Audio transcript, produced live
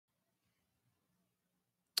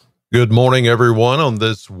Good morning, everyone, on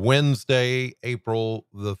this Wednesday, April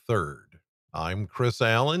the 3rd. I'm Chris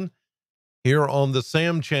Allen here on the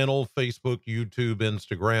SAM channel, Facebook, YouTube,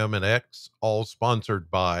 Instagram, and X, all sponsored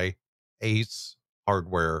by Ace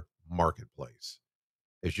Hardware Marketplace.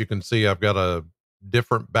 As you can see, I've got a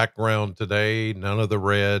different background today, none of the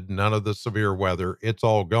red, none of the severe weather. It's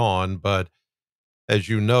all gone. But as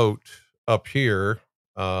you note up here,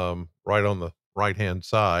 right on the right hand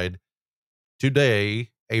side, today,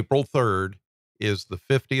 April 3rd, is the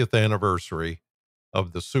 50th anniversary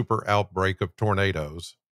of the super outbreak of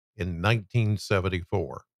tornadoes in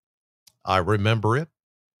 1974. I remember it.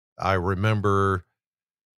 I remember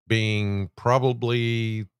being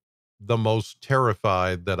probably the most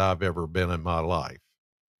terrified that I've ever been in my life.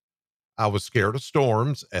 I was scared of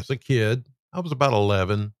storms as a kid. I was about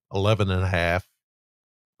 11 and a half,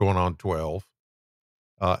 going on 12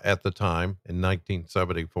 at the time in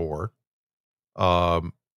 1974.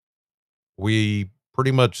 Um, We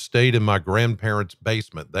pretty much stayed in my grandparents'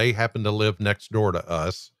 basement. They happened to live next door to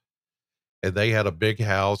us, and they had a big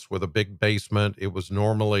house with a big basement. It was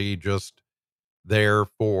normally just there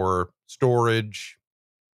for storage.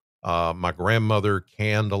 My grandmother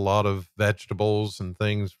canned a lot of vegetables and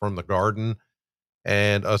things from the garden,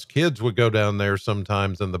 and us kids would go down there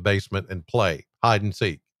sometimes in the basement and play hide and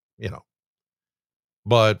seek, you know.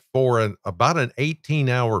 But for about an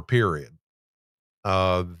 18-hour period,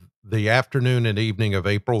 uh, the afternoon and evening of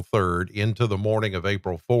April 3rd into the morning of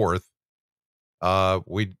April 4th,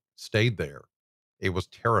 we stayed there. It was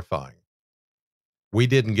terrifying. We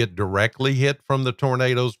didn't get directly hit from the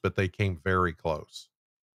tornadoes, but they came very close.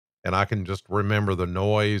 And I can just remember the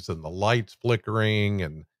noise and the lights flickering.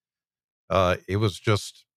 And it was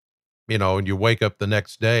just, and you wake up the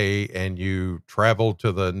next day and you travel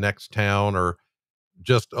to the next town or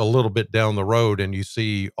just a little bit down the road and you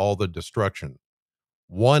see all the destruction.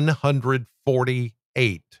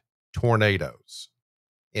 148 tornadoes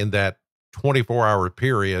in that 24-hour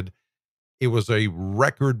period. It was a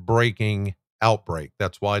record breaking outbreak.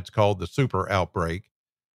 That's why it's called the super outbreak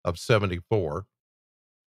of 74.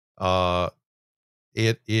 Uh,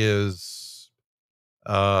 it is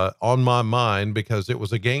on my mind because it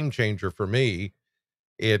was a game changer for me.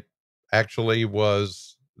 It actually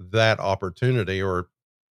was that opportunity, or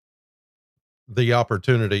the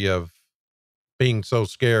opportunity of being so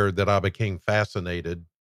scared that I became fascinated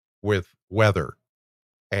with weather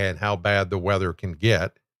and how bad the weather can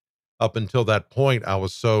get. Up until that point, I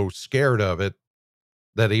was so scared of it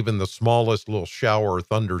that even the smallest little shower or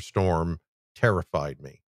thunderstorm terrified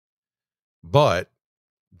me. But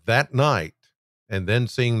that night, and then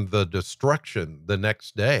seeing the destruction the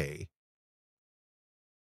next day,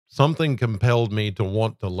 something compelled me to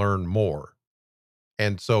want to learn more.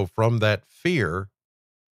 And so from that fear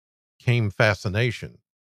came fascination.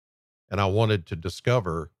 And I wanted to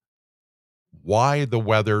discover why the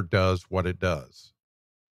weather does what it does.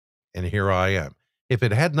 And here I am. If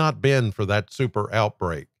it had not been for that super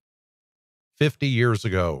outbreak 50 years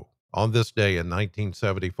ago on this day in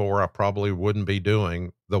 1974, I probably wouldn't be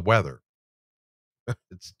doing the weather.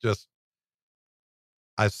 It's just,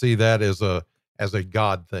 I see that as a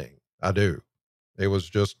God thing. I do. It was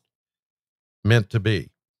just meant to be.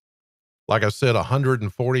 Like I said,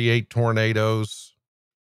 148 tornadoes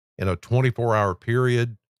in a 24-hour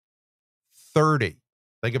period, 30.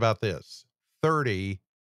 Think about this. 30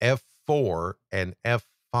 F4 and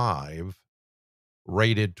F5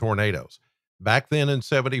 rated tornadoes. Back then in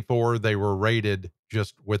 74, they were rated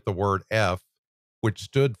just with the word F, which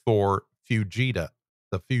stood for Fujita,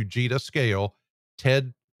 the Fujita scale.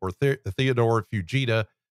 Ted or Theodore Fujita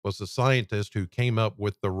was the scientist who came up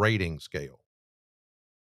with the rating scale.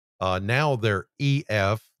 Now they're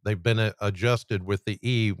EF. They've been adjusted with the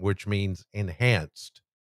E, which means enhanced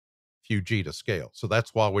Fujita scale. So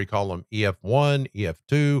that's why we call them EF1,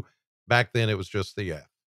 EF2. Back then it was just the F.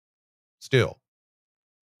 Still,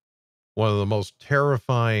 one of the most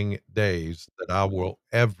terrifying days that I will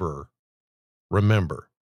ever remember.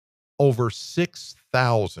 Over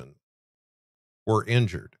 6,000 were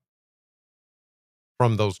injured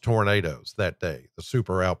from those tornadoes that day, the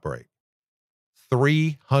super outbreak.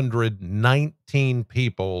 319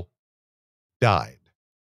 people died.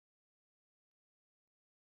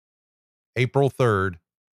 April 3rd,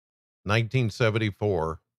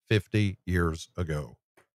 1974, 50 years ago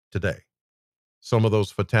today. Some of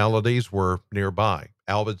those fatalities were nearby.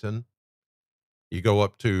 Alvaton, you go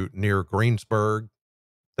up to near Greensburg,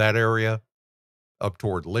 that area, up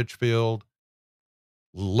toward Litchfield.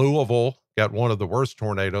 Louisville got one of the worst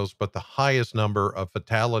tornadoes, but the highest number of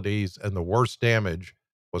fatalities and the worst damage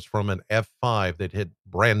was from an F5 that hit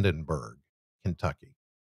Brandenburg, Kentucky.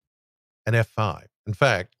 an F5. In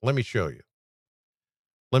fact, let me show you.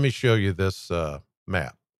 Let me show you this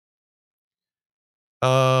map.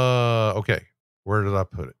 Okay. Where did I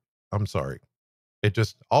put it? I'm sorry. It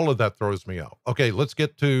just, all of that throws me off. Okay, let's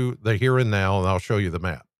get to the here and now, and I'll show you the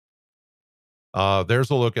map. There's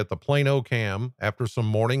a look at the Plano cam after some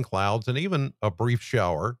morning clouds and even a brief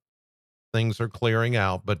shower. Things are clearing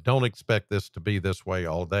out, but don't expect this to be this way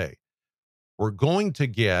all day. We're going to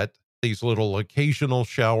get these little occasional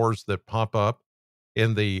showers that pop up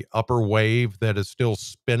in the upper wave that is still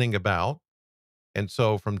spinning about. And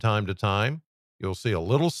so from time to time, you'll see a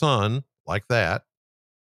little sun like that.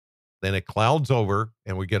 Then it clouds over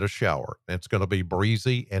and we get a shower. It's going to be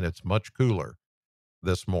breezy and it's much cooler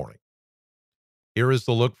this morning. Here is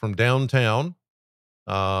the look from downtown,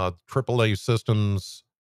 AAA Systems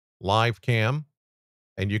live cam.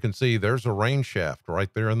 And you can see there's a rain shaft right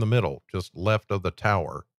there in the middle, just left of the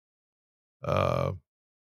tower. Uh,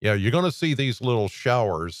 yeah, you're going to see these little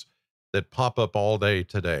showers that pop up all day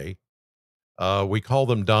today. We call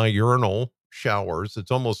them diurnal showers.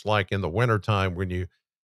 It's almost like in the wintertime when the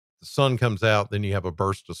sun comes out, then you have a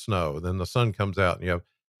burst of snow. Then the sun comes out and you have,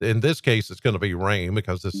 in this case, it's going to be rain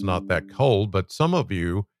because it's not that cold. But some of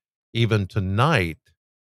you, even tonight,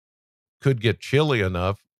 could get chilly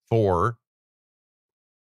enough for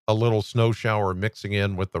a little snow shower mixing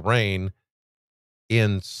in with the rain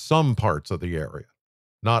in some parts of the area,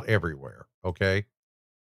 not everywhere. Okay.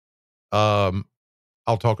 Um,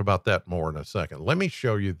 I'll talk about that more in a second. Let me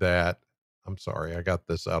show you that. I'm sorry, I got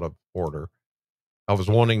this out of order. I was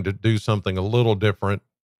wanting to do something a little different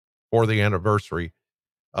for the anniversary.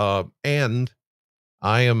 And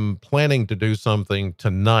I am planning to do something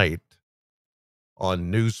tonight on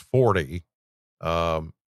News 40, a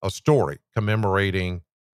story commemorating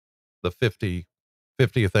the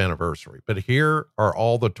 50th anniversary. But here are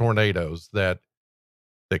all the tornadoes that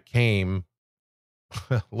came.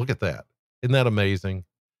 Look at that. Isn't that amazing?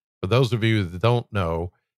 For those of you that don't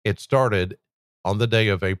know, it started on the day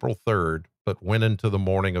of April 3rd, but went into the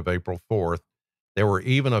morning of April 4th. There were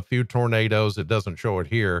even a few tornadoes, it doesn't show it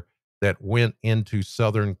here, that went into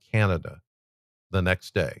southern Canada the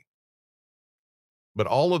next day. But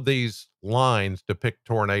all of these lines depict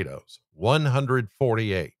tornadoes,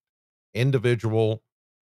 148 individual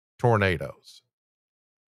tornadoes.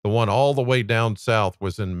 The one all the way down south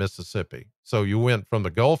was in Mississippi. So you went from the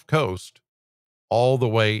Gulf Coast all the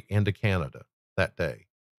way into Canada that day.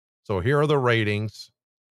 So here are the ratings.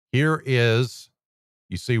 Here is,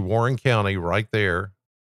 you see Warren County right there.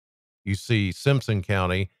 You see Simpson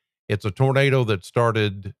County. It's a tornado that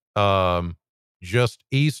started just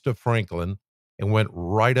east of Franklin and went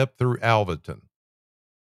right up through Alvaton.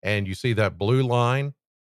 And you see that blue line?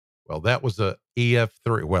 Well, that was a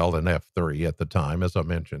EF3, well, an F3 at the time, as I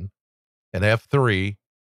mentioned. An F3,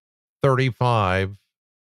 35.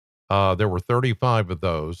 There were 35 of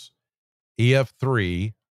those.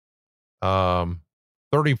 EF3,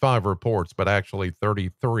 35 reports, but actually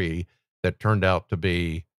 33 that turned out to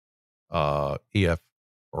be EF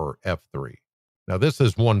or F3. Now, this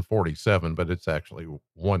is 147, but it's actually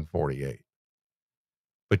 148.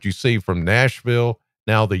 But you see from Nashville,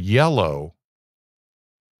 now the yellow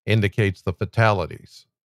indicates the fatalities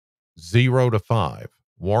 0 to 5.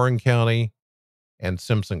 Warren County and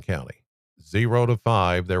Simpson County. 0 to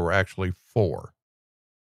 5, there were actually 4.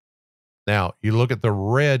 Now, you look at the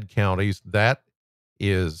red counties, that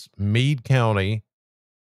is Meade County,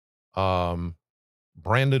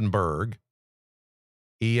 Brandenburg,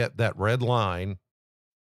 that red line,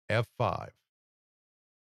 F5.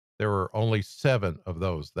 There were only 7 of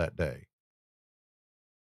those that day.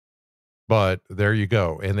 But there you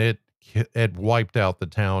go. And it wiped out the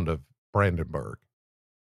town of Brandenburg.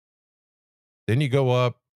 Then you go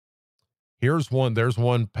up. There's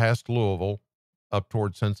one past Louisville up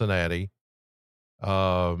towards Cincinnati.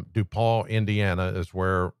 DePaul, Indiana is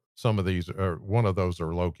where some of these are, one of those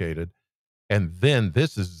are located. And then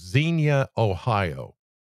this is Xenia, Ohio,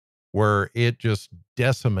 where it just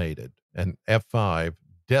decimated, and F5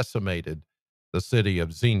 decimated the city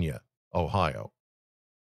of Xenia, Ohio.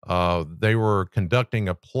 They were conducting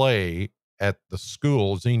a play at the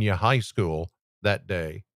school, Xenia High School, that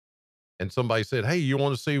day. And somebody said, "Hey, you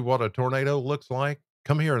want to see what a tornado looks like?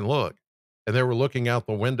 Come here and look." And they were looking out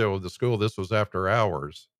the window of the school. This was after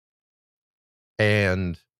hours.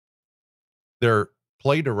 And their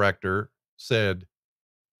play director said,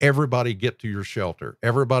 "Everybody get to your shelter.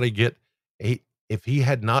 Everybody get." If he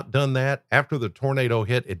had not done that, after the tornado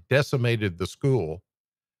hit, it decimated the school.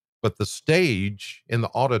 But the stage in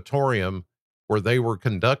the auditorium where they were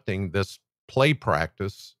conducting this play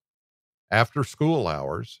practice after school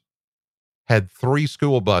hours had 3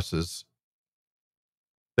 school buses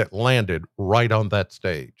that landed right on that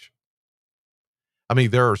stage. I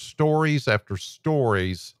mean, there are stories after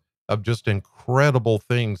stories of just incredible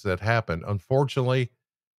things that happened. Unfortunately,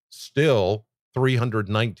 still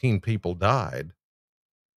 319 people died.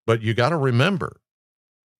 But you got to remember,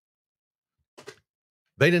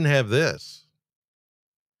 they didn't have this.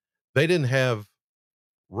 They didn't have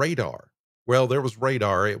radar. Well, there was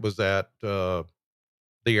radar. It was at the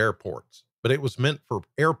airports, but it was meant for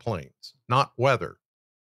airplanes, not weather.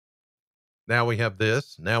 Now we have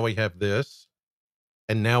this. Now we have this.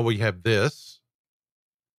 And now we have this.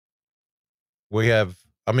 We have,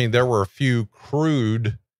 I mean, there were a few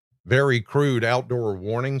crude, very crude outdoor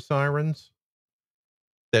warning sirens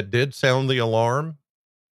that did sound the alarm,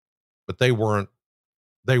 but they weren't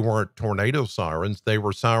tornado sirens. They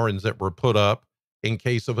were sirens that were put up in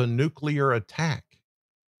case of a nuclear attack.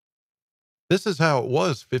 This is how it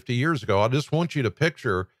was 50 years ago. I just want you to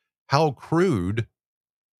picture how crude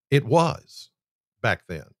it was back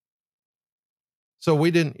then. So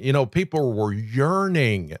we didn't, people were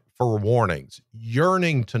yearning for warnings,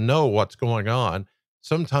 yearning to know what's going on.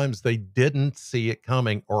 Sometimes they didn't see it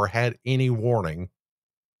coming or had any warning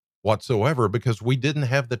whatsoever because we didn't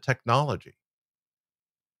have the technology.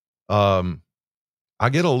 Um, I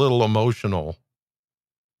get a little emotional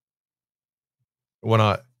when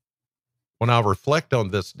I reflect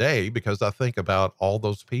on this day because I think about all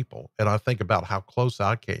those people and I think about how close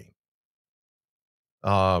I came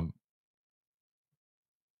um,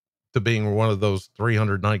 to being one of those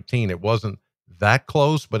 319. It wasn't that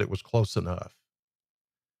close, but it was close enough.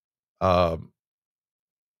 Um,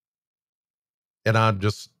 and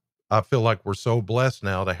I feel like we're so blessed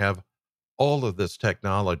now to have all of this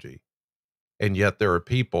technology. And yet there are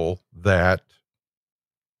people that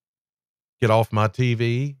get off my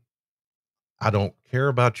TV. I don't care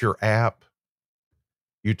about your app.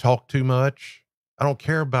 You talk too much. I don't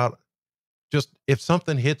care about just if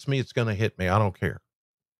something hits me, it's going to hit me. I don't care.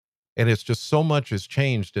 And it's just so much has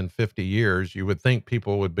changed in 50 years. You would think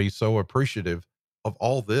people would be so appreciative of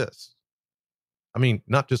all this. I mean,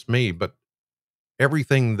 not just me, but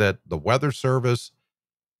everything that the Weather Service,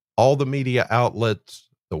 all the media outlets,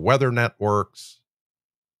 the weather networks,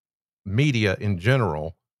 media in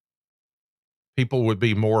general, people would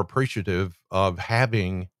be more appreciative of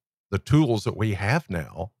having the tools that we have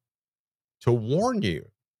now to warn you.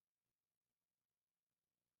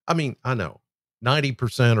 I mean, I know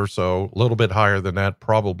 90% or so, a little bit higher than that,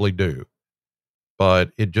 probably do.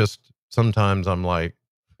 But it just sometimes I'm like,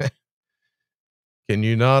 can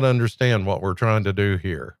you not understand what we're trying to do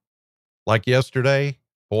here? Like yesterday,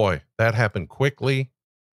 boy, that happened quickly.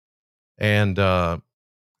 And I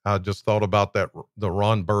just thought about the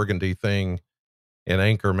Ron Burgundy thing in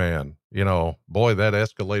Anchorman. Boy, that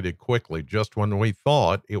escalated quickly. Just when we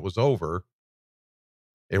thought it was over,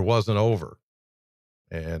 it wasn't over.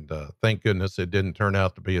 And thank goodness it didn't turn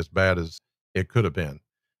out to be as bad as it could have been.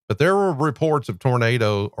 But there were reports of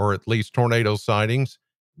tornado, or at least tornado sightings,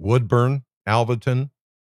 Woodburn, Alvaton,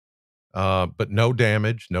 but no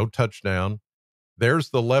damage, no touchdown. There's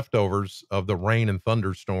the leftovers of the rain and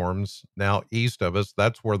thunderstorms now east of us.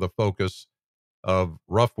 That's where the focus of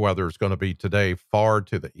rough weather is going to be today, far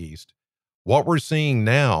to the east. What we're seeing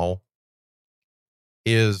now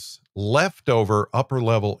is leftover upper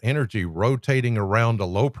level energy rotating around a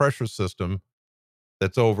low pressure system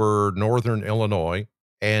that's over northern Illinois,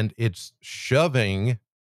 and it's shoving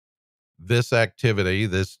this activity,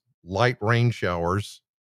 this light rain showers,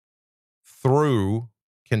 through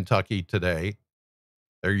Kentucky today.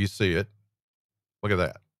 There you see it. Look at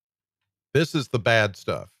that. This is the bad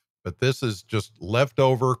stuff, but this is just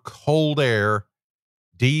leftover cold air,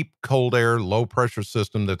 deep cold air, low pressure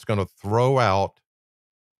system that's going to throw out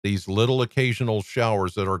these little occasional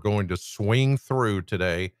showers that are going to swing through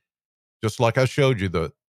today, just like I showed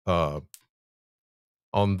you uh,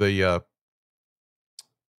 on the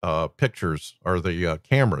pictures or the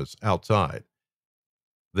cameras outside.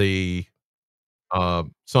 The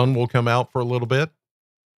sun will come out for a little bit,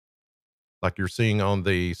 like you're seeing on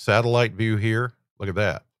the satellite view here. Look at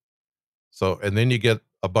that. So, and then you get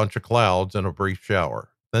a bunch of clouds and a brief shower.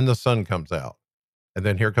 Then the sun comes out. And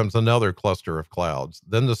then here comes another cluster of clouds.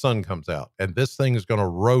 Then the sun comes out. And this thing is going to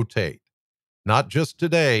rotate, not just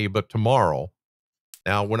today, but tomorrow.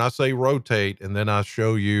 Now, when I say rotate and then I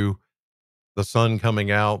show you the sun coming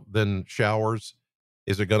out, then showers,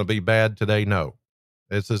 is it going to be bad today? No.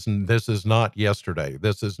 This is not yesterday.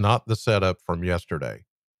 This is not the setup from yesterday.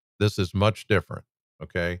 This is much different.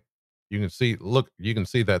 Okay. You can see, look, you can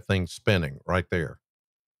see that thing spinning right there.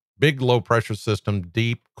 Big low pressure system,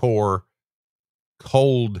 deep core,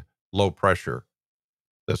 cold low pressure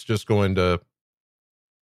that's just going to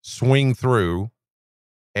swing through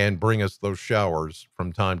and bring us those showers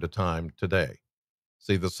from time to time today.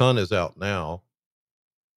 See, the sun is out now,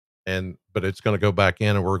 but it's going to go back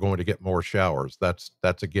in and we're going to get more showers. That's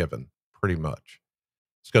a given, pretty much.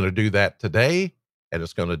 It's going to do that today, and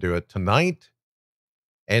it's going to do it tonight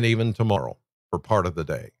and even tomorrow for part of the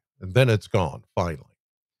day. And then it's gone finally.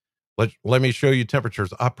 Let me show you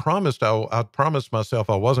temperatures. I promised myself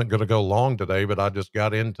I wasn't going to go long today, but I just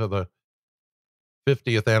got into the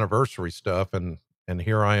 50th anniversary stuff, and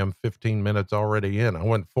here I am 15 minutes already in. I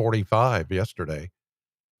went 45 yesterday,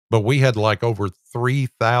 but we had like over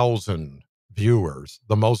 3,000 viewers,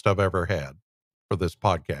 the most I've ever had for this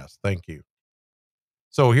podcast. Thank you.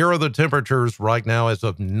 So here are the temperatures right now as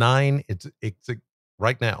of 9. It's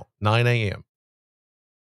right now, 9 a.m.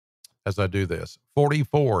 as I do this.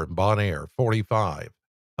 44 in Bon Air, 45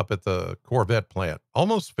 up at the Corvette plant,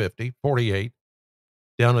 almost 50, 48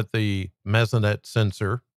 down at the Mesonet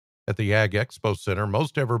Sensor at the Ag Expo Center.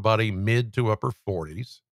 Most everybody mid to upper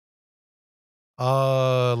 40s.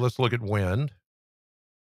 Let's look at wind.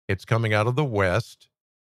 It's coming out of the west.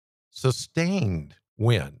 Sustained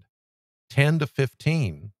wind, 10 to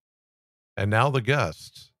 15. And now the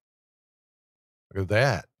gusts. Look at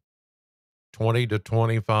that. 20 to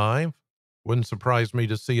 25. Wouldn't surprise me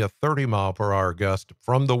to see a 30 mile per hour gust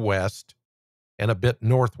from the west and a bit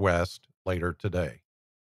northwest later today.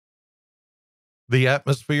 The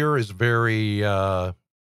atmosphere is very,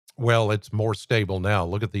 it's more stable now.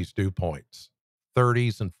 Look at these dew points,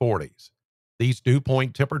 30s and 40s. These dew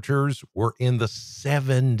point temperatures were in the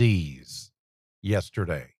 70s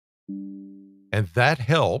yesterday. And that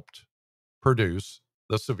helped produce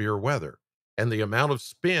the severe weather. And the amount of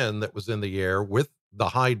spin that was in the air with the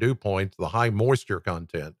high dew points, the high moisture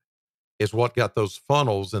content, is what got those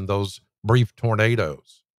funnels and those brief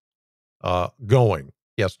tornadoes going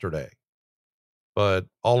yesterday. But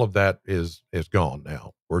all of that is gone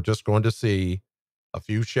now. We're just going to see a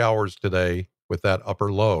few showers today with that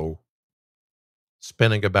upper low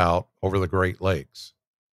spinning about over the Great Lakes.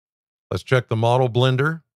 Let's check the model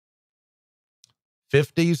blender.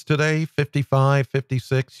 50s today, 55,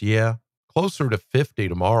 56. Yeah, closer to 50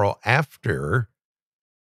 tomorrow after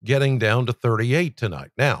getting down to 38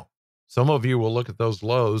 tonight. Now, some of you will look at those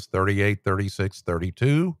lows, 38, 36,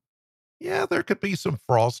 32. Yeah, there could be some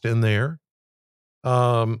frost in there.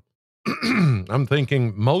 I'm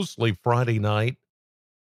thinking mostly Friday night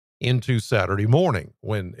into Saturday morning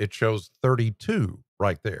when it shows 32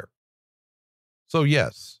 right there. So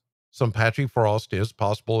yes, some patchy frost is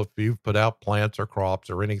possible if you've put out plants or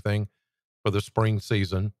crops or anything for the spring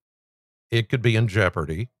season. It could be in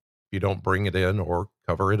jeopardy if you don't bring it in or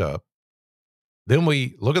cover it up. Then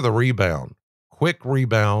we look at the rebound, quick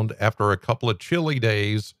rebound after a couple of chilly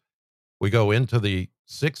days. We go into the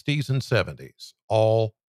 60s and 70s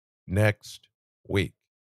all next week.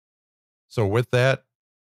 So with that,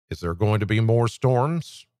 is there going to be more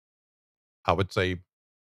storms? I would say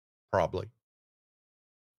probably.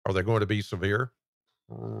 Are they going to be severe?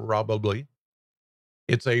 Probably.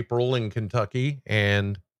 It's April in Kentucky,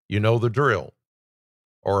 and you know the drill.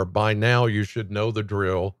 Or by now, you should know the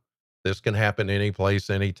drill. This can happen any place,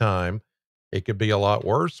 anytime. It could be a lot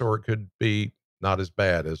worse, or it could be not as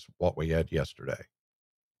bad as what we had yesterday.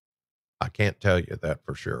 I can't tell you that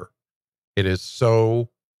for sure. It is so,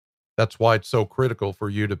 that's why it's so critical for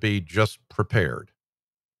you to be just prepared.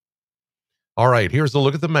 All right, here's a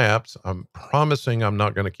look at the maps. I'm promising I'm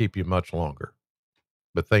not going to keep you much longer,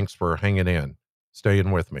 but thanks for hanging in,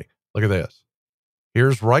 staying with me. Look at this.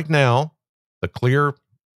 Here's right now the clear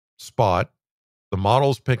spot. The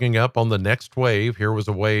model's picking up on the next wave. Here was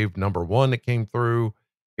a wave number 1 that came through.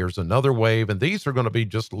 Here's another wave, and these are going to be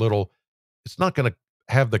just little, it's not going to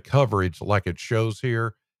have the coverage like it shows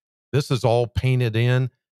here. This is all painted in.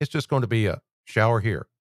 It's just going to be a shower here,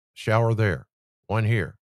 shower there, one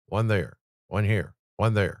here, one there, one here,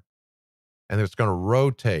 one there. And it's going to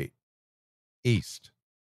rotate east.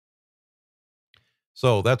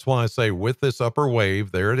 So that's why I say with this upper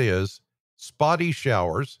wave, there it is, spotty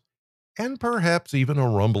showers, and perhaps even a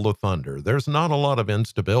rumble of thunder. There's not a lot of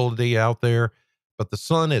instability out there, but the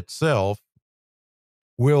sun itself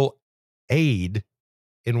will aid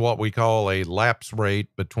in what we call a lapse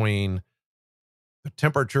rate between the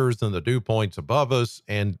temperatures and the dew points above us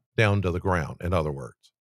and down to the ground. In other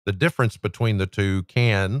words, the difference between the two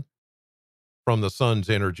can, from the sun's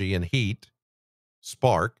energy and heat,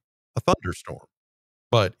 spark a thunderstorm.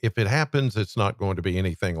 But if it happens, it's not going to be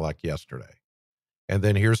anything like yesterday. And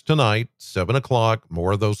then here's tonight, 7 o'clock,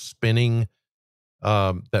 more of those spinning,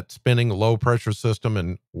 that spinning low pressure system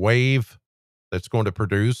and wave that's going to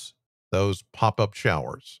produce those pop-up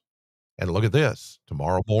showers. And look at this,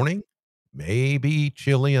 tomorrow morning, maybe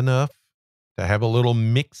chilly enough to have a little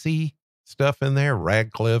mixy stuff in there.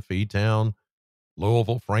 Radcliffe, E-Town,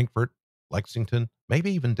 Louisville, Frankfort, Lexington,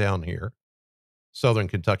 maybe even down here, Southern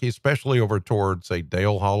Kentucky, especially over towards, say,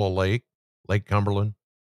 Dale Hollow Lake, Lake Cumberland.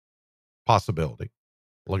 Possibility.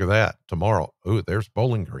 Look at that. Tomorrow. Ooh, there's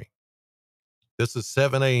Bowling Green. This is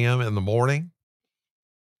 7 a.m. in the morning.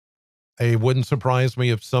 It wouldn't surprise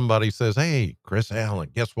me if somebody says, hey, Chris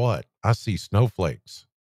Allen, guess what? I see snowflakes,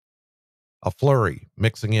 a flurry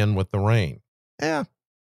mixing in with the rain. Yeah,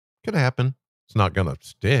 could happen. It's not going to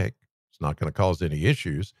stick. It's not going to cause any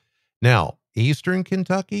issues. Now, Eastern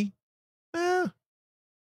Kentucky,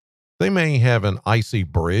 they may have an icy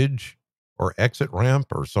bridge or exit ramp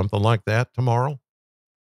or something like that tomorrow,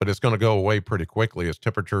 but it's going to go away pretty quickly as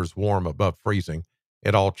temperatures warm above freezing.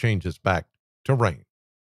 It all changes back to rain.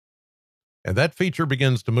 And that feature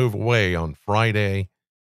begins to move away on Friday.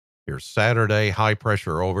 Here's Saturday, high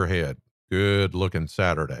pressure overhead. Good looking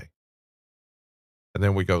Saturday. And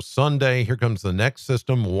then we go Sunday. Here comes the next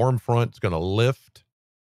system. Warm front's going to lift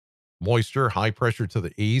moisture, high pressure to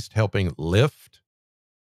the east, helping lift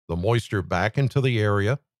the moisture back into the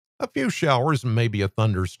area. A few showers and maybe a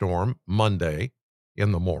thunderstorm Monday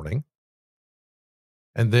in the morning.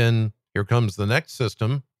 And then here comes the next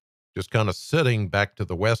system, just kind of sitting back to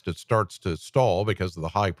the west. It starts to stall because of the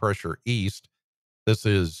high pressure east. This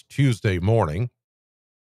is Tuesday morning.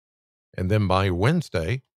 And then by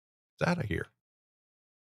Wednesday, it's out of here.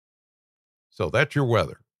 So that's your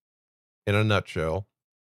weather in a nutshell.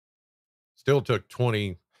 Still took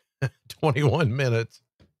 21 minutes.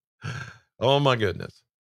 Oh my goodness.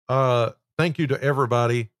 Thank you to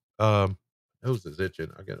everybody. Nose is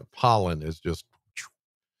itching. I got a pollen is just.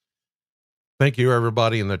 Thank you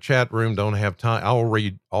everybody in the chat room. Don't have time. I'll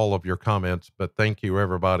read all of your comments, but thank you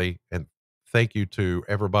everybody. And thank you to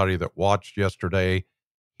everybody that watched yesterday,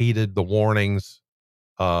 heeded the warnings,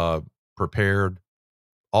 prepared,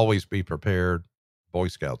 always be prepared. Boy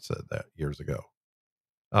Scouts said that years ago.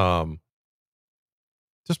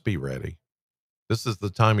 Just be ready. This is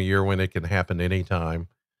the time of year when it can happen anytime.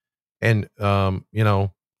 And,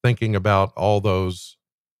 thinking about all those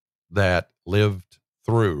that lived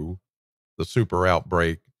through the super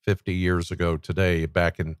outbreak 50 years ago today,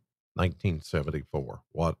 back in 1974.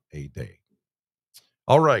 What a day.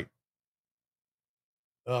 All right.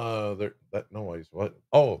 That noise. What?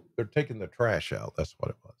 Oh, they're taking the trash out. That's what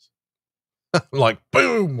it was. Like,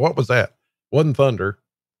 boom. What was that? Wasn't thunder.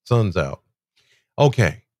 Sun's out.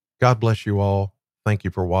 Okay. God bless you all. Thank you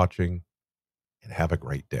for watching and have a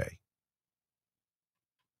great day.